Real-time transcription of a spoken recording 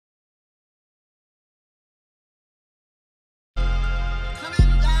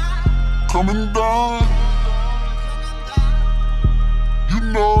coming down. You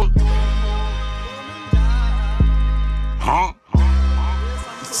know it. Huh?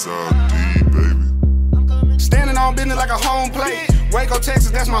 It's all deep, baby. Standing on business like a home plate. Waco,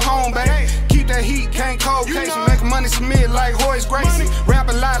 Texas, that's my home, baby. Keep that heat, can't cold case. Making money submit like Horace Gracie. Rap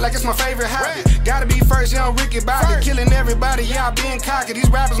a lot like it's my favorite hobby. Gotta be first, young Ricky Bobby. Killing everybody, yeah, I been cocky. These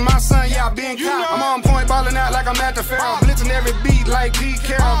rappers my son, yeah, I been cocky. I'm on point, balling out like I'm at the fair. Blitzing every beat like Pete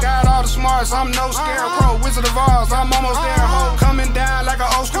Carroll. Got all the smarts, I'm no scarecrow. Wizard of Oz, I'm almost there. Ho, coming down like an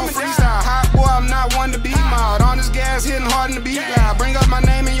old school freestyle. Hot boy, I'm not one to be mauled. On this gas, hitting hard in the beat loud. Bring up my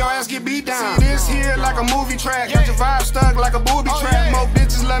name and your ass get beat down. See this here like a movie track. Got your vibe stuck like a booby trap. More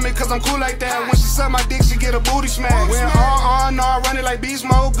bitches love me cause I'm cool like that. When she suck my dick, she get a booty smack. When R, running like beast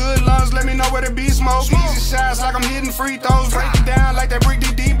mode. Good lungs, let me know where the beast smoke. Easy shots like I'm hitting free throws. Break it down like that brick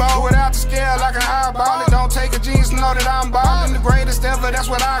D-Debo. Without the scale like an eyeball. It don't take a genius to know that I'm ballin'. The greatest ever, that's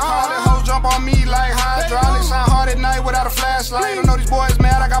what I call it. Hoes jump on me like hydraulics. Shine hard at night without a flashlight. I know these boys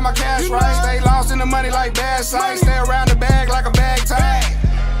mad, I got my cash right. Stay lost in the money like bad sights. Stay around the bag like a bag tight.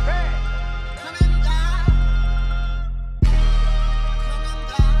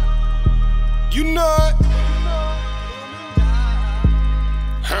 You know it.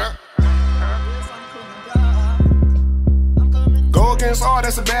 Huh? Go against all,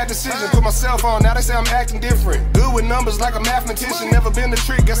 that's a bad decision. Put myself on, now they say I'm acting different. Good with numbers like a mathematician. Never been the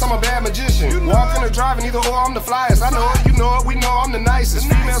trick, guess I'm a bad magician. Walking or driving, either or, I'm the flyest. I know it, you know it, we know I'm the nicest.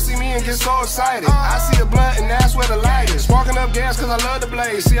 Females see me and get so excited. I see a blunt and that's where the light is. Sparking up gas cause I love the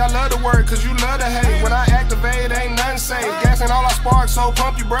blaze. See, I love the work cause you love the hate. When I activate, ain't nothing safe. Gas ain't all I spark, so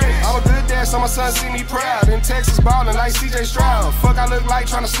pump your brakes. I'm a good dad, so my son see me proud. In Texas ballin' like CJ Stroud. Fuck I look like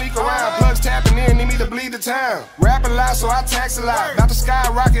trying to sneak around. Plugs tapping in, need me to bleed the town. Rap a lot, so I tax a lot. About to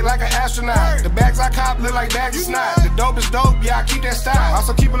skyrocket like an astronaut. The bags I cop look like bags of snot. The dope is dope, yeah, I keep that style.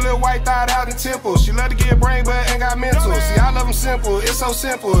 Also keep a little white thought out in temple. She love to get brain, but ain't got mental. See, I love them simple, it's so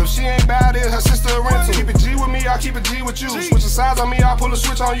simple. If she ain't bout it, her sister a rental. Keep it G with me, I'll keep it G with you. Switch the sides on me, I'll pull a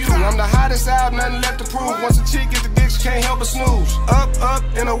switch on you. I'm the hottest out, nothing left to prove. Once a chick get the dick, she can't help but snooze. Up,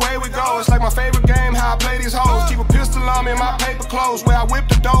 and away we go. It's like my favorite game, how I play these hoes. Keep a pistol on me and my paper clothes. Where I whip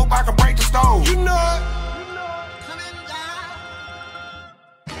the dope, I can break the stove. You know it.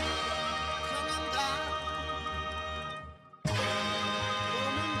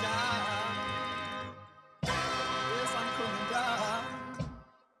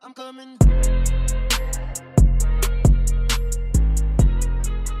 I'm coming.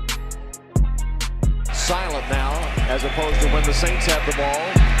 Silent now, as opposed to when the Saints have the ball.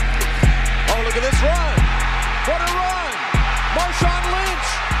 Oh, look at this run! What a run! Marshawn Lynch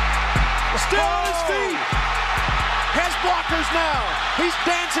still on his feet. Has blockers now. He's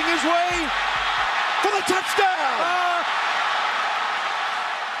dancing his way for the touchdown.